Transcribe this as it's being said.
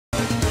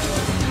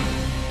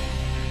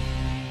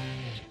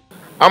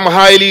I'm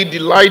highly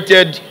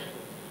delighted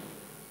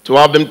to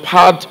have been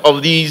part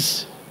of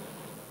this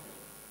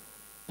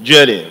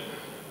journey.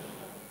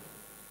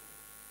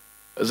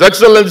 His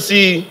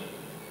Excellency,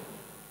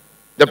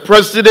 the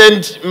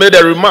President made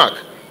a remark,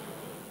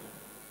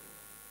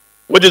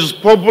 which is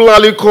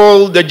popularly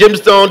called the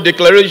Jamestown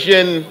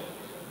Declaration,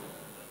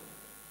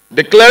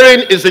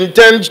 declaring his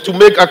intent to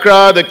make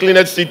Accra the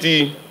cleanest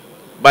city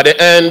by the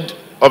end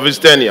of his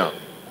tenure.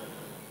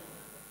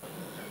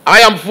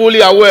 I am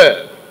fully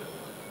aware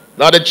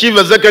that the Chief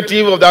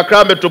Executive of the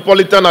Accra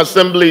Metropolitan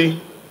Assembly,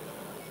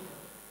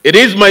 it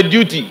is my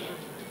duty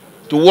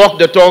to walk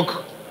the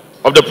talk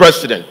of the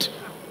President.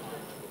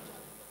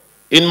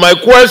 In my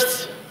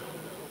quest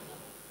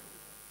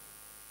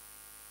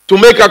to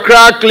make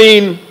Accra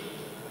clean,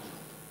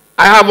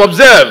 I have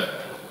observed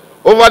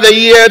over the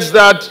years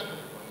that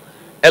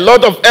a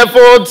lot of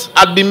efforts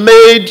have been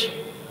made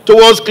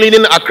towards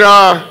cleaning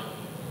Accra,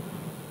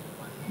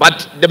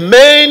 but the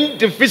main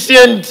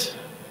deficient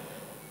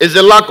is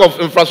the lack of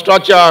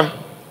infrastructure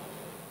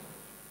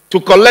to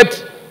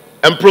collect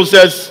and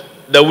process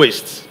the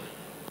waste.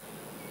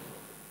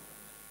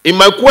 In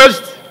my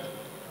quest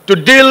to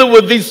deal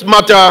with this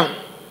matter,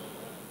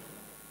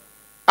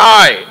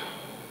 I,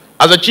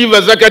 as the Chief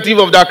Executive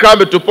of the Accra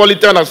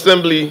Metropolitan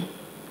Assembly,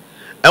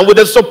 and with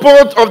the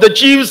support of the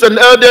chiefs and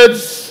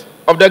elders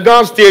of the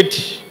Ghana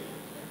State,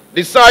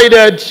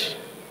 decided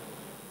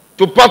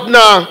to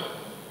partner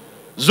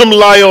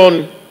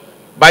Zoomlion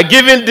by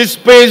giving this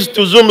space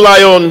to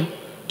Zoomlion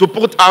to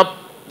put up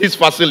this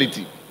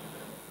facility.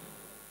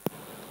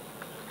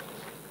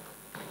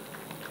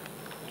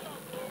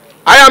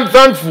 I am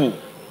thankful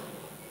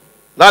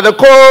that the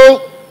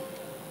call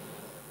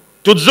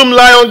to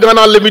Zoomlion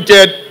Ghana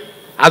Limited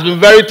has been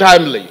very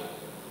timely.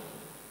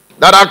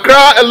 That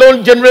Accra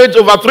alone generates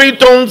over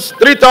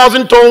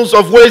 3,000 tons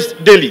of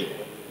waste daily.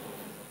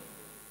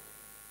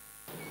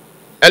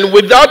 And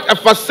without a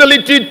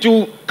facility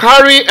to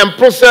carry and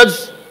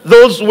process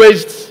those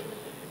wastes,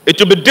 it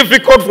will be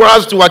difficult for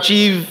us to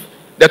achieve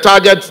the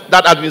targets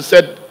that have been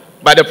set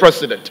by the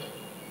President.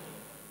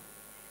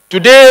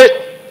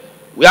 Today,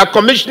 we are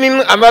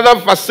commissioning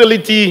another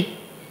facility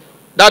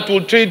that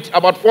will treat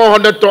about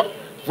 400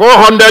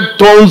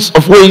 tons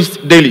of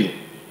waste daily.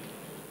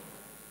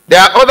 There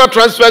are other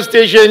transfer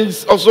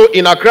stations also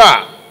in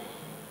Accra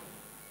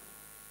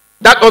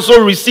that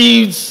also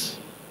receives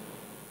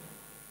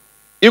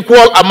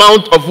equal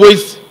amount of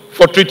waste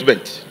for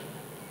treatment.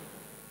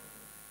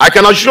 I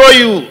can assure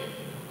you,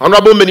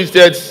 Honorable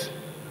Ministers,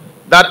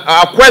 that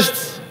our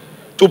quest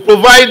to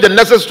provide the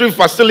necessary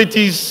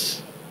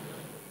facilities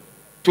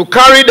to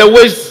carry the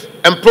waste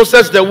and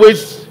process the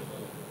waste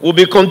will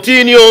be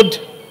continued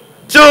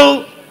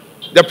till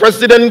the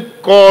President's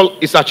call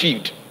is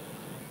achieved.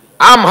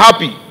 I'm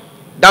happy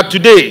that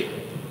today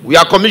we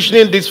are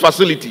commissioning this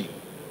facility,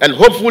 and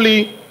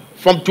hopefully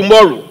from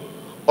tomorrow,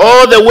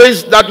 all the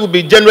waste that will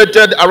be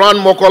generated around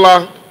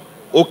Mokola,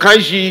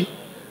 Okanshi,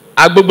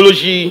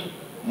 Agbogboloshi,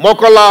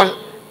 Mokola,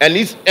 and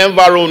its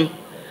environment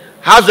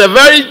has a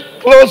very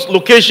close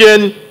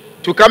location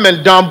to come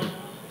and dump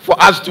for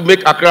us to make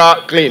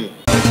Accra clean.